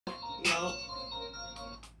No.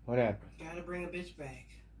 What happened? Gotta bring a bitch back.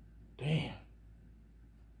 Damn.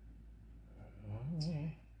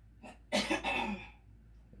 Here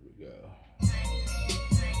we go.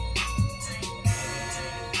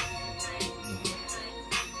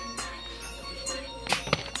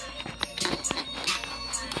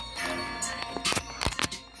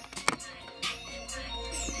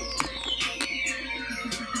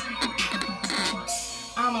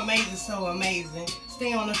 I'm amazing, so amazing.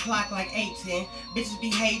 Stay on the clock like 8-10. Bitches be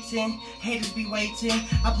hating, haters be waiting.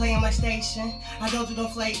 I play on my station. I don't do no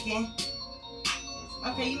flaking.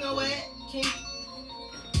 Okay, you know what? Can you...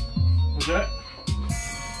 What's that?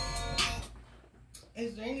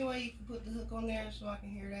 Is there any way you can put the hook on there so I can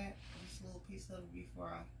hear that? Just a little piece of it before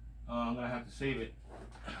I... I'm gonna have to save it.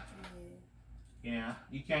 Yeah.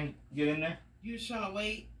 You can't get in there? You just trying to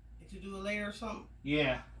wait to do it later or something?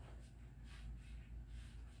 Yeah.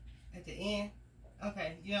 At the end?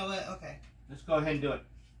 Okay, you know what? Okay. Let's go ahead and do it.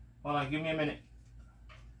 Hold on, give me a minute.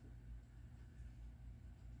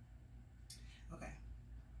 Okay.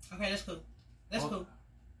 Okay, that's cool. That's cool.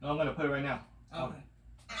 No, I'm gonna put it right now. Okay.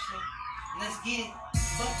 Let's get it.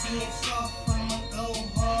 But being soft, I'ma go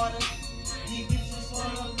harder. These bitches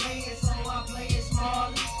wanna play it, so I play it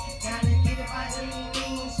smarter. Gotta get it by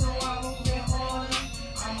any means, so I move it harder.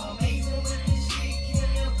 I'm amazing with this shit, can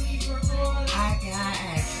you please record it? I got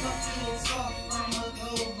action. But being soft, I'ma go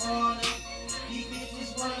harder. These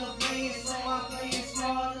bitches wanna play it, so I play it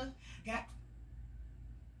smarter. Got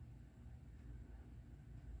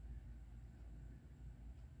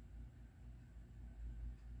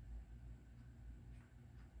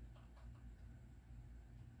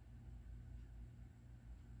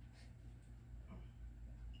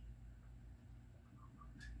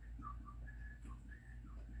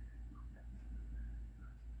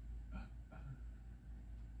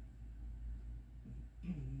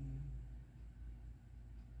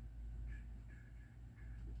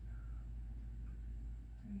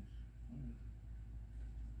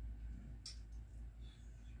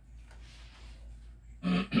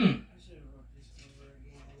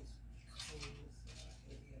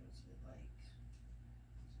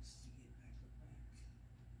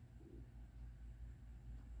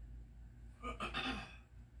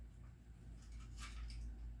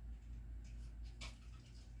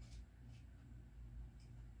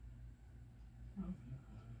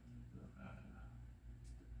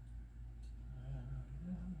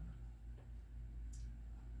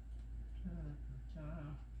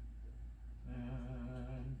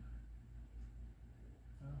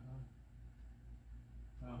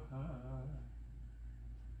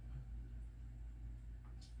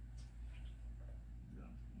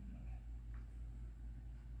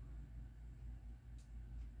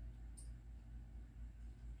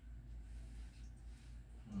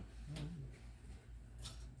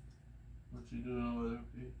What you doing over there,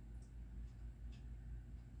 P?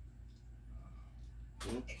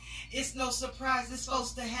 It's no surprise, it's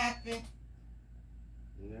supposed to happen.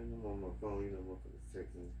 Yeah, I'm on my phone, you know, motherfuckers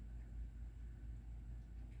texting.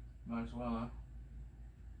 Might as well, huh?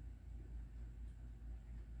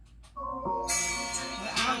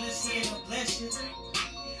 But I'm just here to bless you.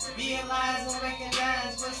 Realize and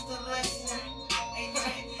recognize what's the lesson.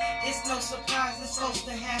 It's no surprise, it's supposed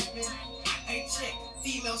to happen. Hey, check,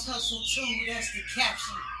 females hustle too, that's the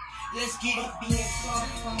caption. Let's get it, being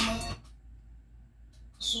soft from a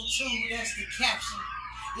hustle too, that's the caption.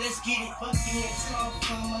 Let's get it, but being soft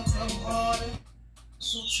from a go harder.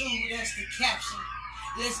 Hustle too, that's the caption.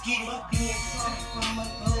 Let's get it, but being soft from a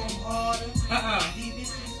go harder. These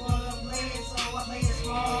bitches wanna play it, so I play it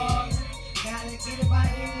smart. Gotta get it by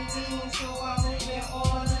any means, so I move in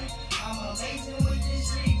order. I'm amazing with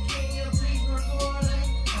this shit, can you please record it?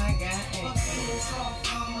 I got it. But being soft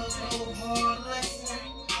from a go hard lesson.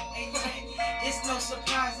 It's no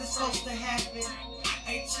surprise, it's supposed to happen.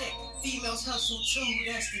 Hey, check, females hustle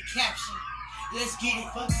too, that's the caption. Let's get it,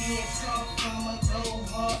 but being soft from a go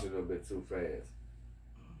hard. It's a little bit too fast.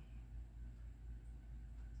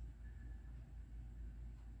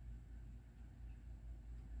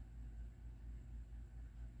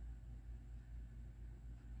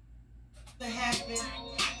 To happen.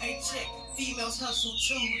 Hey, check, females hustle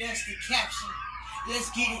too, that's the caption. Let's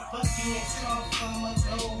get it, but being soft from a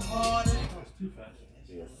go harder. That's too fast.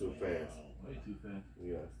 Yeah, it's too fast. Way too fast.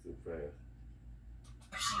 Yeah, it's too fast.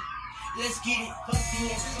 Let's get it, but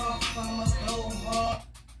being soft from a go hard.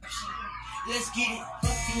 Let's get it,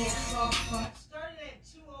 but being soft from. Started at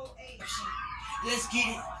 2:08. Let's get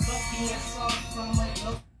it, but being soft from a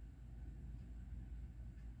go.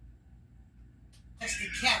 That's the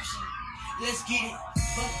caption. Let's get it,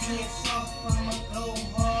 but being soft from a go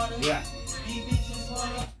harder. Yeah.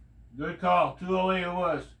 Good call. 208 it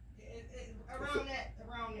was. Around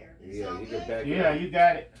there. Yeah, you get back. Yeah, you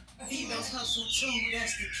got it. Females hustle too,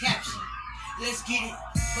 that's the caption. Let's get it.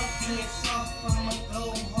 Fuck being soft, I'ma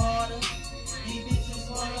go harder. These bitches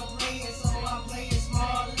wanna play it, so I play it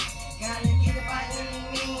smarter. Gotta get it by any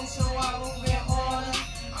means, so I move in order.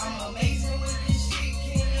 I'm amazing with this shit,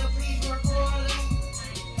 can you please record it?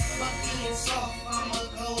 Fuck being soft, I'ma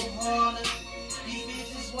go harder. These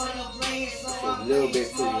bitches wanna play it, so I a play little it bit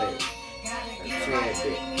too smarter. late. Gotta A get it by tad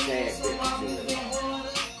bit, any tad means, so bit I too move late. in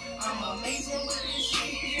order. I'm amazing with this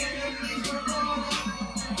shit, can you please record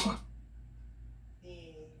it?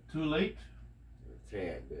 Yeah. Too late? A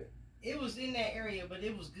tad bit. It was in that area, but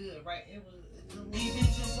it was good, right? It was. These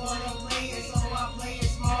bitches wanna play it, so I play it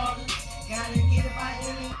smarter. Gotta get it by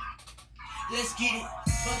any. Let's get it.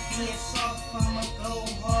 Fuck being soft, I'ma go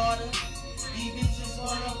harder. These bitches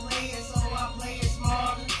wanna play it, so I play it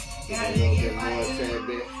smarter. Gotta get it by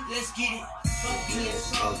any. Let's get it. Fuck being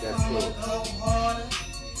soft, I'ma go harder.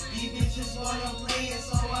 These bitches wanna play it,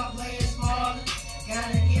 so I play it smarter.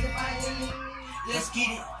 Gotta get it by any. Let's get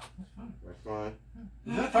it. That's fine.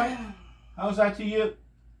 Is that fine? How's that to you?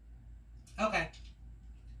 Okay.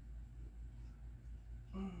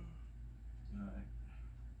 Alright.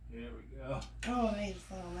 Here we go. Oh, amazing,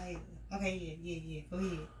 so amazing. Okay, yeah. Go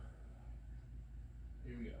ahead.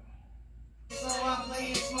 Here we go. So I play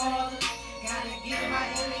it smarter. Gotta get it by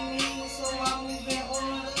any means, so I move in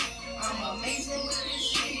order. I'm amazing with this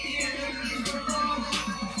shit.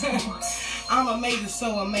 I'm amazing,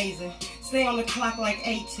 so amazing. Stay on the clock like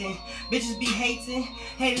 18. Bitches be hating,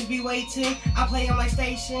 haters be waiting. I play on my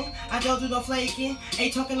station, I don't do no flaking.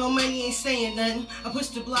 Ain't talking no money, ain't saying nothing. I push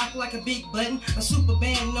the block like a big button. A super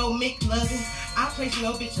band, no Mick loving. I place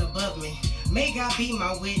no bitch above me. May God be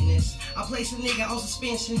my witness. I place a nigga on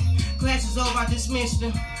suspension. Class is over, I dismissed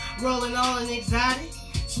him. Rolling all in exotic,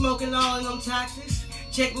 smoking all in them toxics.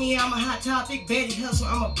 Check me, I'm a hot topic. Betty hustle,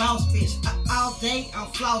 I'm a boss bitch. All day, I'm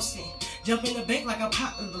flossing. Jump in the bank like a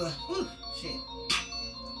pop. Whew, shit.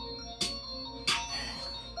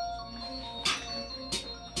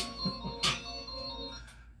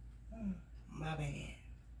 My bad.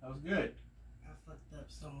 That was good. I fucked up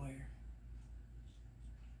somewhere.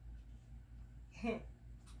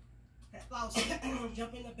 Flossing.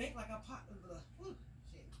 Jump in the bank like a pop. Whew,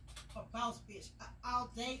 shit. A boss bitch.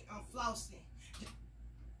 All day, I'm flossing.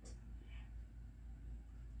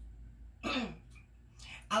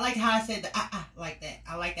 I like how I said the like that.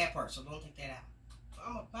 I like that part, so don't take that out.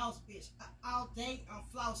 I'm a boss bitch. All day I'm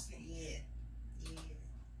flossing. Yeah.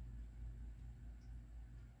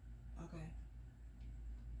 Okay.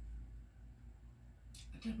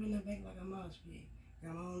 I jump in the bank like a mouse pit.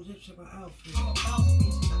 Got my own zip my outfit. I'm a boss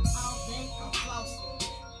bitch. All day I'm flossing.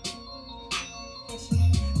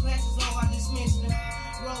 Classes over, I dismissed them.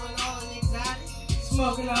 Rolling all in exotic.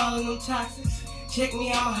 Smoking all in them toxics. Check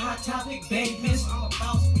me, I'm a hot topic, baby bitch. I'm a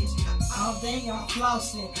boss bitch. All day I'm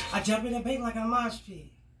flossing. I jump in the bank like a mosh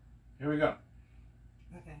pit. Here we go.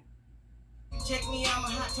 Okay. Check me, I'm a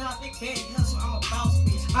hot topic, baby hustle. I'm a boss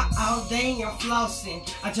bitch. All day I'm flossing.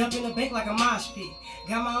 I jump in the bank like a mosh pit.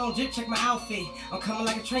 Got my own drip, check my outfit. I'm coming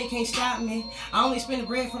like a train, can't stop me. I only spend the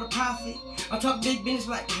bread for the profit. I'm talking big business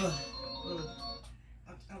like.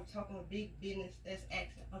 I'm talking a big business. That's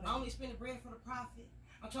accent. Okay. I only spend the bread for the profit.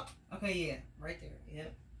 Okay, yeah, right there,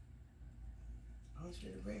 yep. I only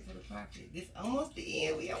spend the bread for the profit. This almost the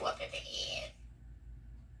end. We almost at the end.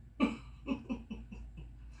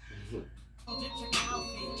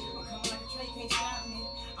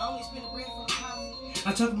 I only spend the bread for the profit.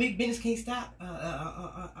 I'm talking big business, can't stop.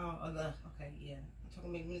 Okay, yeah. I'm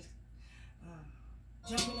talking big business.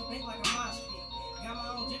 Jump in the bank like a mosh pit. Got my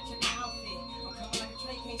own drip, check my outfit. I'm coming like a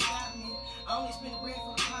train, can't stop me. I only spend the bread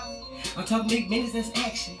for the profit. I'm talking big business, that's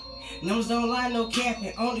action. Numbers don't lie, no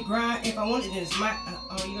capping. On the grind, if I wanted this, my.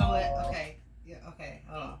 Oh, you know what? Okay. Yeah, okay.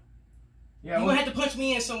 Hold on. Yeah, you're gonna have to punch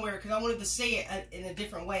me in somewhere because I wanted to say it in a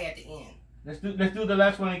different way at the end. Let's do the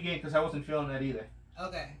last one again because I wasn't feeling that either.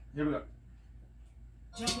 Okay. Here we go.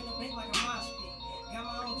 Jump in the bank like a mosh pit. Got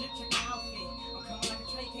my own drip, check my outfit. I'm coming like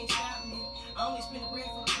a train, can't stop me. I only spend the bread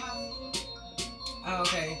for the profit. Oh,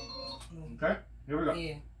 okay. Okay. Here we go.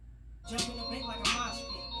 Yeah. Jump in the bank like a mosh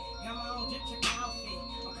pit. Got my own drip, check my outfit.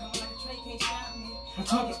 I'm coming like a train, can't stop me. I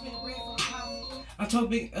only spend the bread for the profit. I talk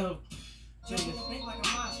big. Jump in the bank like a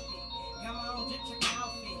mosh pit. Got my own drip, check my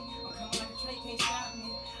outfit. I'm coming like a train, can't stop me.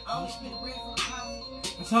 I only spend the bread for the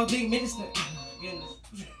profit. I talk big minister. Goodness.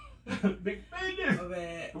 Big business. My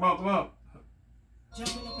bad. Come on.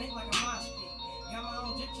 Jump in the bank like a mosh pit. Got my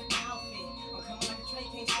own drip, check my outfit. I'm coming like a train,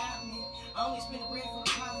 can't stop me. I only spend the bread for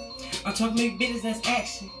the profit. I'm talking big business, that's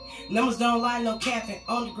action. Numbers don't lie, no capping.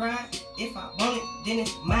 On the grind, if I want it, then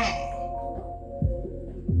it's mine.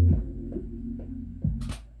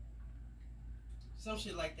 Some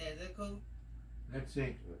shit like that. Is that cool? Let's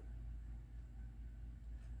see.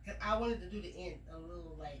 Cause I wanted to do the end a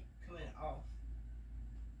little like coming off.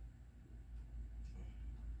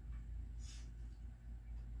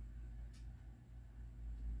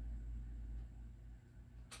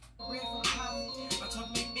 I'm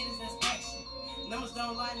talking big business, that's action. Numbers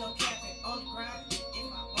don't lie, no capping. On the grind, if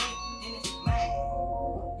I want it, then it's mine.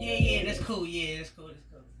 Yeah, that's cool. Yeah, that's cool. That's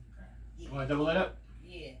cool. Yeah. Want to double it up?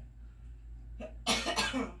 Yeah.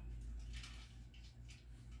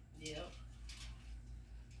 Yep.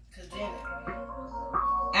 Cause then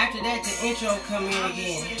after that the intro come in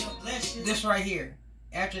again. This right here.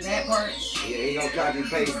 After that part. Yeah, he gonna copy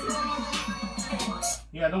paste it.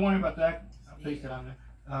 Yeah, don't worry about that. I'll paste it on there.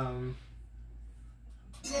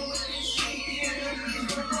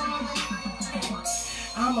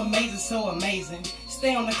 I'm amazing, so amazing.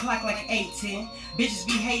 Stay on the clock like 8-10. Bitches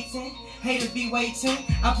be hating, haters be waiting.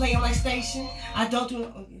 I play on my station. I don't do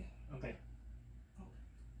it. Okay.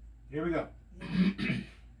 Here we go.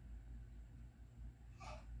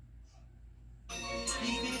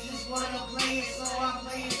 These bitches wanna play it, so I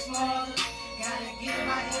play it smarter. Gotta get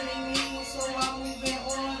my enemy, so I move in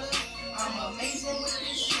order. I'm amazing with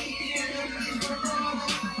this shit.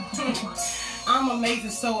 I'm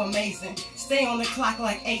amazing, so amazing. Stay on the clock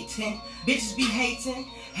like 8-10. Bitches be hating,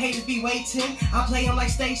 haters be waiting. I play on my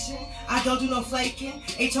station. I don't do no flaking.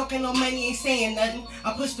 Ain't talking no money, ain't saying nothing.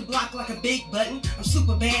 I push the block like a big button. I'm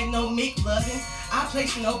super bad, no Mick loving. I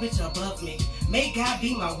place no bitch above me. May God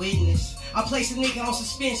be my witness. I place a nigga on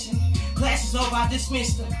suspension. Class is over, I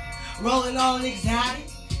dismissed him. Rolling on exotic,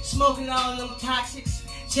 smoking all them toxics.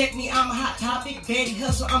 Check me, I'm a hot topic. Betty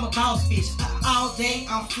hustle, I'm a boss bitch. All day,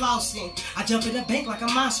 I'm flossing. I jump in the bank like a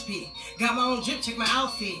mosh pit. Got my own drip, check my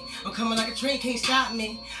outfit. I'm coming like a train, can't stop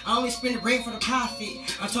me. I only spend the bread for the profit.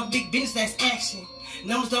 I'm talking big business, that's action.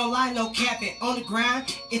 Numbers don't lie, no capping. On the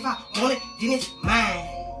grind, if I want it, then it's mine.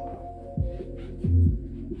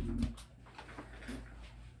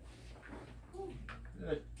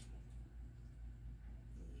 Good.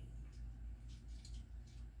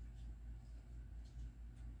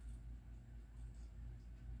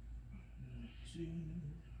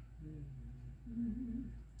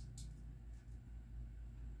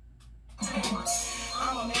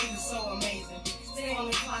 I'm amazing, so amazing. Stay on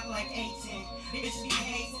the clock like 8-10. Bitches be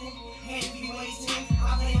hating, haters be waiting.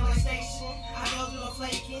 I play on my station. I don't do no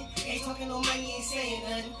flaking. Ain't talking no money, ain't saying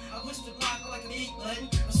nothing. I push the block like a big button.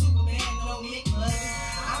 I'm super bad, no Mick loving.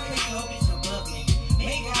 I play no bitch above me.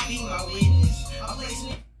 May God be my witness. I play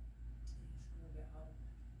some.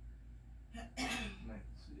 Let's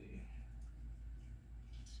see.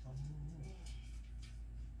 A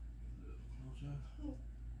little closer.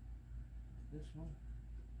 This one.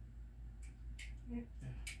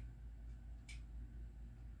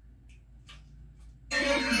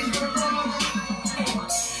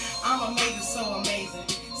 I'm amazing, so amazing.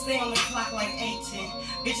 Stay on the clock like 8-10.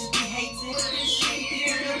 Bitches be hating.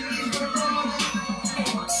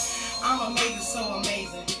 I'm amazing, so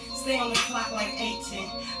amazing. Stay on the clock like 8-10.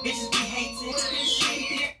 Bitches be hating.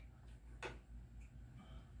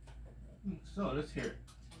 So let's hear it.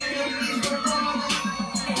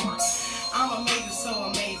 I'm amazing, so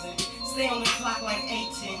amazing. Stay on the clock like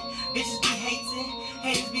 8-10. Bitches be hating,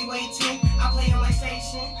 haters be waiting. I play on my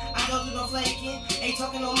station. I don't do no flaking. Ain't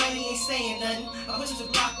talking no money, ain't saying nothing. I push the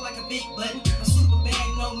block like a big button. I'm super bad,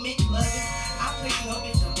 no Mick loving. I place no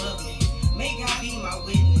bitch above me. May God be my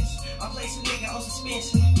witness. I place a nigga on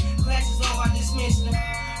suspension. Class is over, I dismissed him.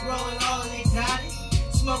 Rolling all in exotic,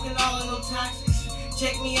 smoking all of them toxics.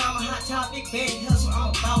 Check me, I'm a hot topic. Betty hustle, I'm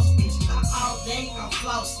a boss bitch. All day, I'm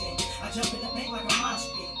flossing. I jump in the bank like a mosh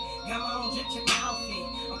pit. Got my own drip, check my outfit.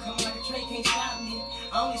 I'm coming like a train, can't stop me.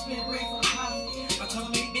 I only spend the bread for the profit. I'm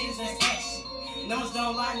talking big business, that's action. Numbers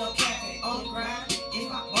don't lie, no capping. On the grind,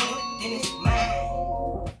 if I want it, then it's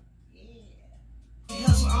mine. Yeah.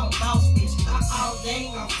 Hustle, I'm a boss bitch. All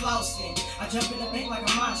day, I'm flossing. I jump in the bank like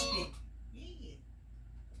a mosh pit.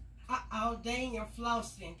 Yeah. All day, I'm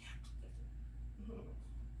flossing.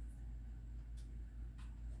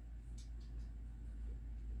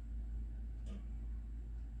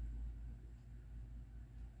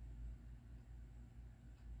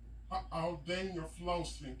 All day you're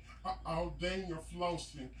flossing. All day you're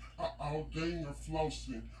flossing. All day you're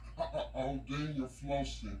flossing. All day you're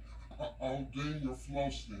flossing. All day you're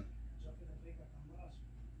flossing.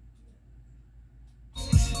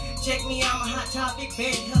 Check me, I'm a hot topic,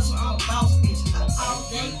 baby hustle, I'm a boss bitch. All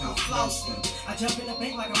day, I'm flossing. I jump in the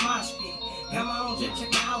bank like a mosh pit. Got my own jet,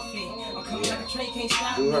 check my outfit. I'm coming like a train, can't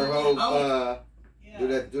stop me. Do her whole,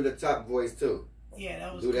 yeah. do the top voice too. Yeah,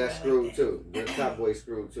 that was Do that good. screw Like that. too. Do the top voice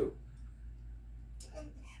screw too.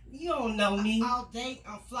 You don't know me. All day,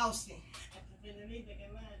 I'm flossing.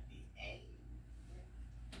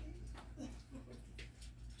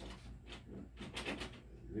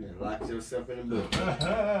 You done locked yourself in the book.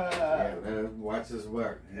 Yeah, man, watch this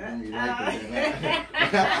work. You like it,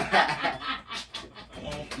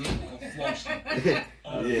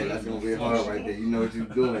 yeah, that's gonna be hard right there. You know what you're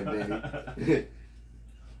doing, baby.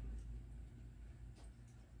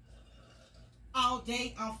 All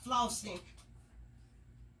day, I'm flossing.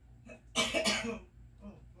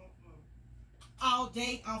 All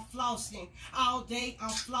day, I'm flossing. All day, I'm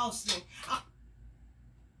flossing.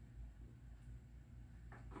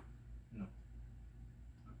 No.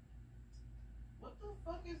 What the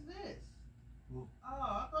fuck is this? Ooh. Oh,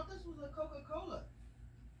 I thought this was a Coca-Cola.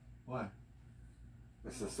 What?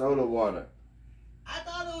 It's a soda water. I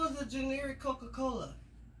thought it was a generic Coca-Cola.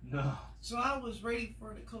 No. So I was ready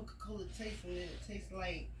for the Coca-Cola taste, and then it tastes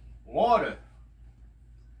like Water.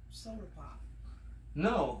 soda pop.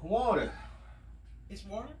 No, water. It's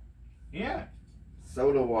water? Yeah.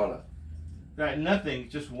 Soda water. Got nothing,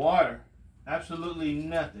 just water. Absolutely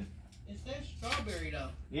nothing. It says strawberry though.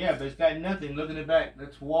 Yeah, but it's got nothing. Look at the back.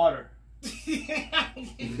 That's water. Straight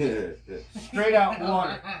out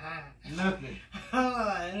water. Nothing. Hold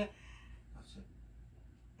on.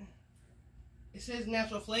 It says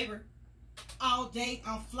natural flavor. All day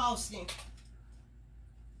I'm flossing.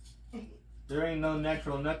 There ain't no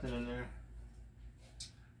natural nothing in there.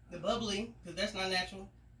 The bubbly, because that's not natural.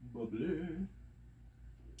 Bubbly.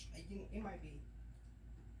 It might be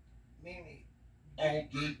mayonnaise. All day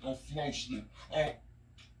I'm flossing.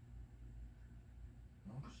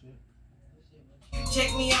 Oh shit.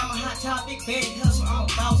 Check me, I'm a hot topic, baby hustle, I'm a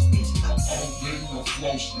boss bitch. All day I'm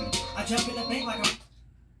flossing. I jump in the bank like I'm.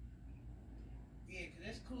 Yeah, cause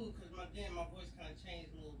that's cool, cause my voice kind of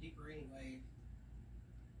changed a little deeper anyway.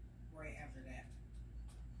 Right after that.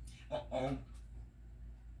 Uh-oh.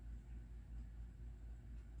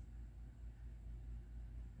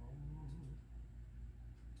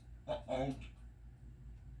 Uh-oh.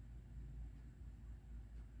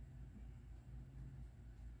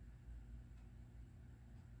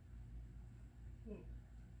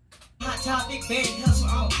 Hot topic, baby hustle,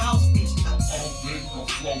 I'm a boss bitch. All day I'm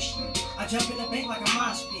flossing. I jump in the bank like a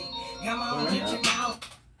mosh pit. Got my own jet, check my out.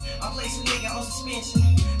 I place a nigga on suspension.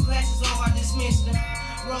 Classes over, I dismissed her.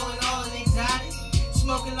 Rolling all in exotic.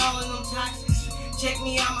 Smoking all of them toxics. Check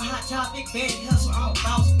me, I'm a hot topic, baby hustle, I'm a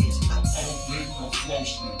boss bitch. All day I'm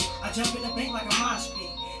flossing. I jump in the bank like a mosh pit.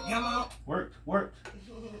 Got my own. Worked.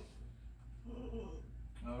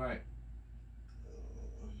 All right.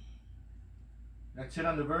 That's it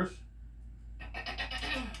on the verse.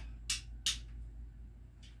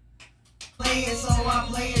 Play it so I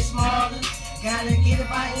play it smarter. Gotta get it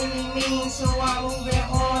by any means, so I move in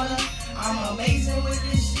order. I'm amazing with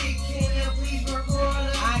this shit, can you please record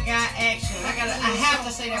it? I got action. I have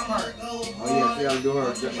to say that part. Oh yeah, she gotta do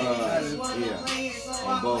her, yeah,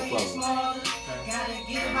 on both of them. Gotta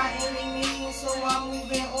get it by any means, so I move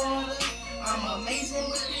in order. I'm amazing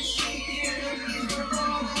with this shit, can you please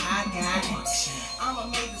record it? I got action. I'm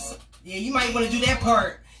amazing. Yeah, you might want to do that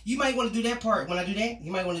part. You might want to do that part. When I do that,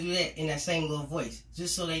 you might want to do that in that same little voice,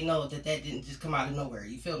 just so they know that didn't just come out of nowhere.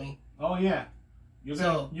 You feel me? Oh yeah. You're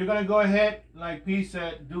gonna go ahead, like P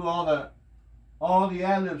said, do all the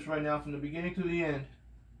ad-libs right now from the beginning to the end.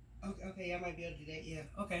 Okay, I might be able to do that. Yeah.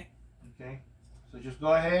 Okay. Okay. So just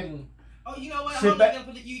go ahead and. Oh, you know what? Sit back.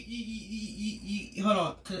 You hold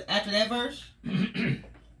on. Cause after that verse, the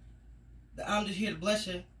I'm just here to bless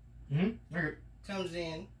you Okay. comes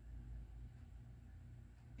in,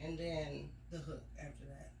 and then the hook after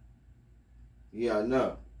that. Yeah, I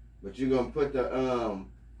know. But you're gonna put the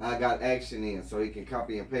I got action in so he can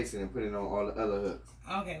copy and paste it and put it on all the other hooks.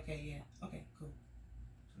 Okay, yeah. Okay, cool.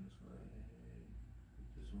 So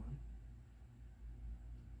this one.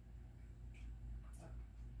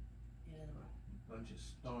 Yeah, Bunch of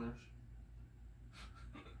stoners.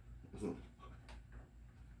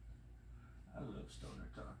 I love stoner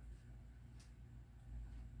talk.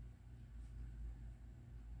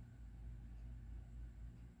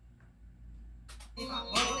 if I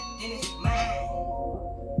want it, then it's mine.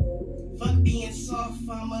 Fuck being soft,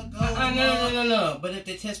 I'ma go. No. But if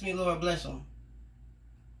they test me, Lord bless them.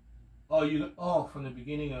 Oh, from the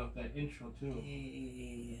beginning of that intro too.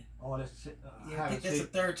 Yeah. Oh, that's it. I think that's the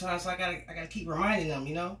third time, so I gotta keep reminding them,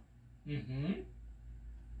 you know. Mm-hmm.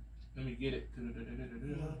 Let me get it.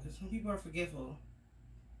 Because some people are forgetful.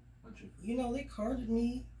 What you You know, they carded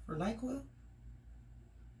me for NyQuil.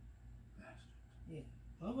 bastard. Yeah,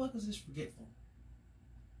 motherfuckers is forgetful.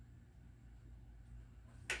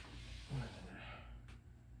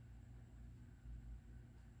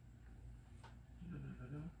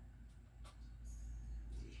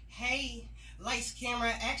 Hey, lights,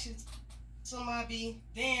 camera, action. Somebody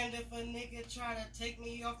be damned if a nigga try to take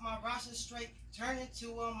me off my roster straight. Turn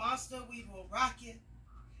into a monster, we will rock it.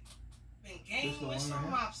 Been game with some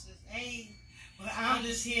mobsters, hey. But I'm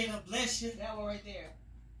just here to bless you. That one right there.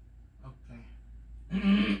 Okay. So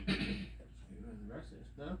you the rest of this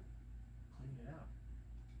stuff. Clean it out.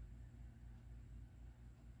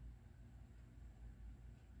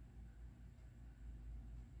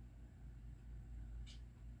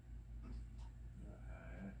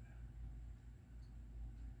 Alright.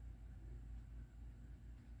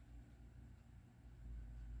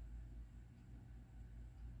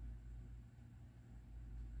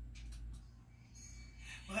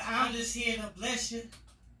 But I'm just here to bless you.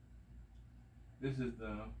 This is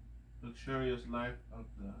the luxurious life of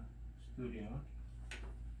the studio.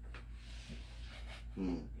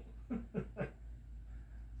 It's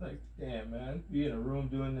like, damn, man, be in a room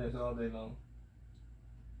doing this all day long.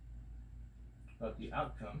 But the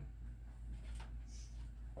outcome.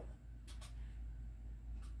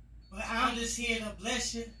 But I'm just here to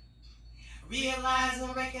bless you. Realize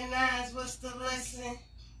and recognize what's the lesson.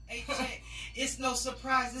 Hey, check. It's no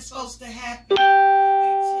surprise it's supposed to happen.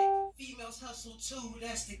 Hey, check. Females hustle too,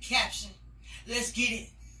 that's the caption. Let's get it.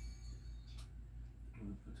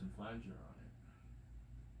 We'll put some flanger on it.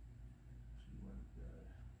 See what it does.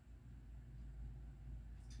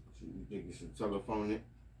 So you think you should telephone it?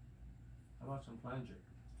 How about some flanger?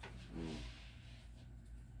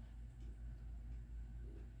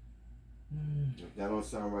 If that don't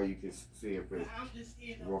sound right, you can see if it I'm just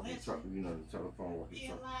here to walkie bless talkie, you. you know, the telephone walkie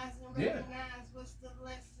talkie. Realize and Yeah. recognize what's the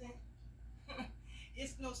lesson.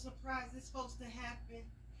 It's no surprise it's supposed to happen.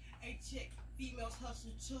 Hey, check. Females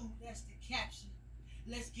hustle too, that's the caption.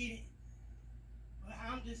 Let's get it. But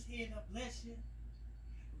I'm just here to bless you.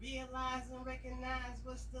 Realize and recognize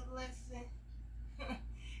what's the lesson.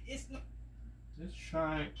 It's no. Let's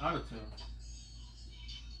try out of tune.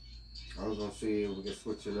 I was gonna see if we can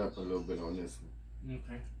switch it up a little bit on this one.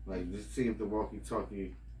 Okay. Like, just see if the walkie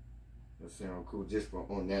talkie will sound cool just for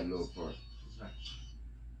on that little part. Right.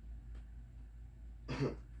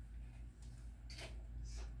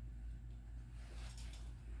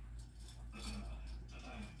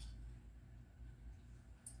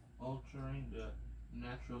 Altering the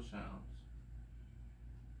natural sounds.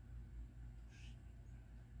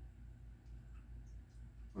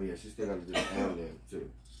 Oh yeah, she still gotta do the ad lib too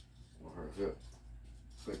on her hook.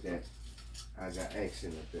 Put that I got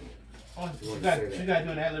action up in there. Oh, You she wanna got say to that?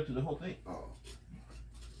 do an ad lib to the whole thing. Oh.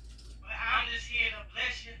 But I'm just here to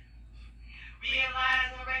bless you.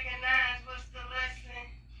 Realize and recognize what's the lesson.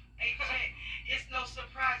 Hey, check. It's no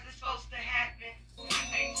surprise it's supposed to happen.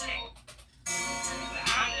 Hey, check. But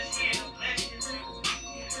I'm just here to bless you.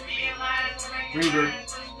 Realize and recognize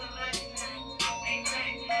what's the lesson. Hey,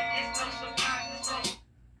 check. It's no surprise it's supposed to.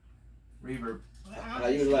 Reverb. But How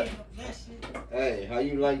I'm you just like- here to bless you. Hey, how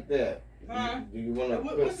you like that? Huh? Do you wanna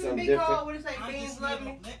put What's it something be different? called? What is it? I'm Beans just love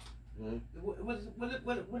here me. to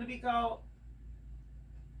bless. What it be called?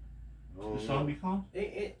 I don't The song know. be called?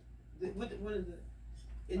 What is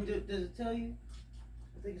it? Does it tell you?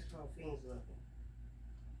 I think it's called Fiends Love Me.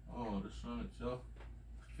 Oh, the song itself.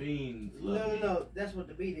 Fiends. No. That's what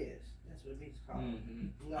the beat is. That's what the beat's called.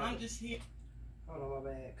 Mm-hmm. No, I'm just here. hold on, my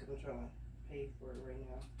bad, because I'm trying to pay for it right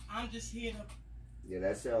now. I'm just here to. Yeah,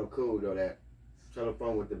 that sound cool though. That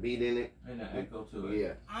telephone with the beat in it. And an echo to it.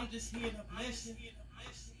 Yeah. I'm just here to bless you.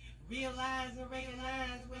 Realize and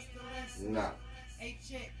recognize what's the lesson. Nah. Hey,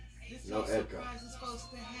 check. This No no echo. surprise is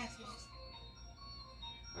supposed to happen.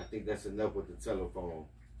 I think that's enough with the telephone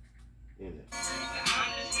in it.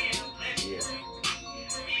 I'm just here to bless you. Yeah.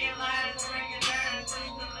 Realize and recognize what's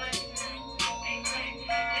the lesson. Hey, check.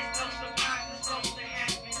 It's no surprise it's supposed to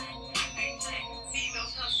happen. Hey, check.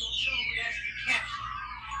 Females hustle too. That's the caption.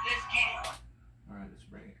 Let's get it. Alright, let's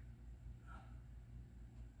bring it.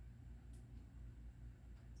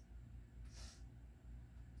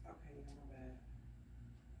 Okay,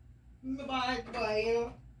 my bad. Bye, you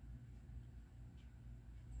know.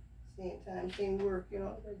 Same time, same work, you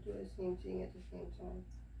know. I gotta do the same thing at the same time.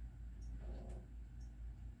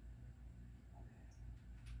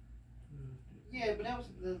 Yeah, but that was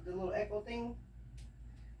the little echo thing.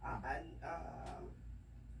 I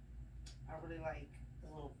really like the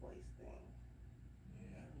little voice thing.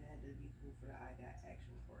 Yeah. And that would be cool for the I got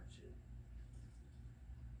action part too.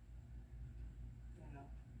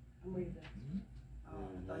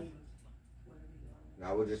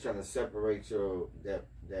 I was just trying to separate your that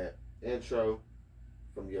intro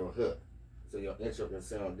from your hook. So your intro can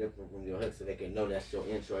sound different from your hook, so they can know that's your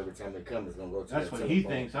intro every time it comes. It's gonna go to That's what he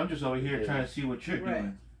thinks. I'm just over here trying to see what you're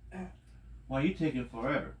doing. Why you taking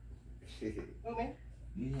forever? Okay.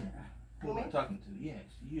 Yeah. Who am I talking to? Yes,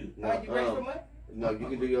 you. No, are you ready for what? No, you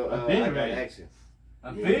can do your I've been ready. action.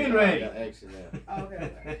 I've been ready. I got action now. Oh,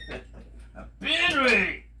 okay. I've been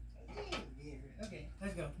ready. Okay,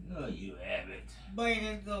 let's go. No, you haven't. Boy,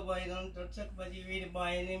 let's go, boy. Don't talk about you ready,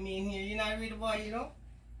 boy, and then me in here. You're not ready, boy, you know?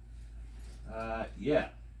 Yeah.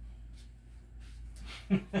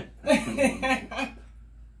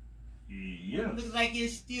 Yes. Looks like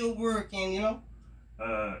it's still working, you know?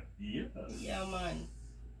 Yes. Yeah, man.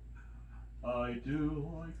 I do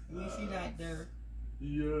like that. Let me see that there.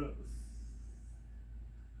 Yes.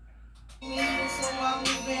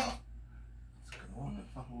 What the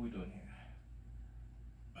fuck are we doing here?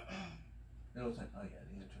 It was like, oh yeah,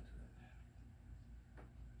 the intro to that.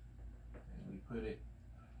 And we put it.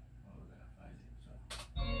 Oh, we gotta find it.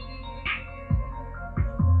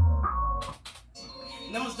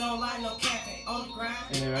 So. Numbers don't lie, no cafe on the grind.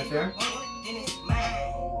 And it right there? Then it's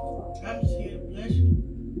mine. I'm just here to bless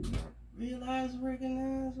you. Realize,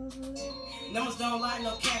 recognize what's it. Numbers don't lie,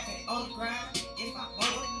 no cafe on the grind. If I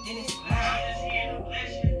want it, then it's mine. I'm just here to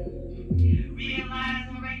bless you. Realize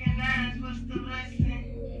and recognize what's the lesson.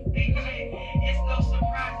 Hey, check, it's no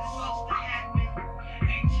surprise, it's supposed to happen.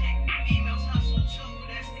 Hey, check, females hustle too,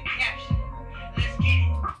 that's the caption. Let's get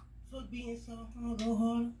it. Fuck being soft, I'ma go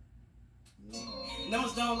harder.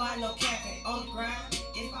 Numbers don't lie, no cafe on the grind.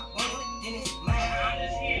 If I want it, then it's mine. I'm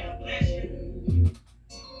just here to bless you.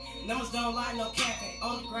 Numbers don't lie, no cafe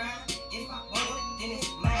on the grind. If I want it, then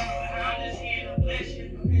it's mine. I'm just here to bless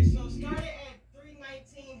you. Okay, so start it at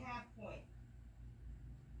 319 half point.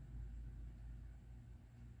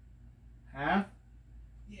 Half?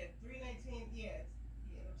 Yeah, 319, yes.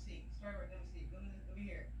 Yeah, let's see. Start right, let me see. Go over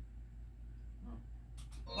here.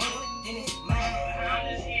 Then it's mine.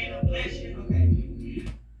 I'm just here to bless you. Okay.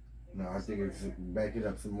 No, I think it's back it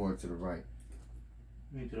up some more to the right.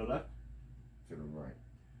 You mean to the left? To the right.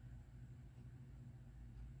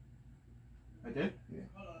 Right there? Yeah.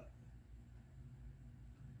 Hold on.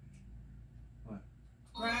 What?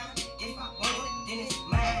 Grind, if I want it, then it's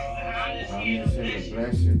mine. I'm just I'm here just to saying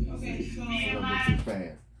bless to you. bless you. Okay, so It's a little bit too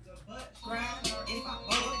fast. the butt grind, if I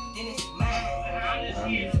want it, then it's mine. I'm just I'm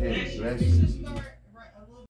here just to here bless to you. bless This you. is start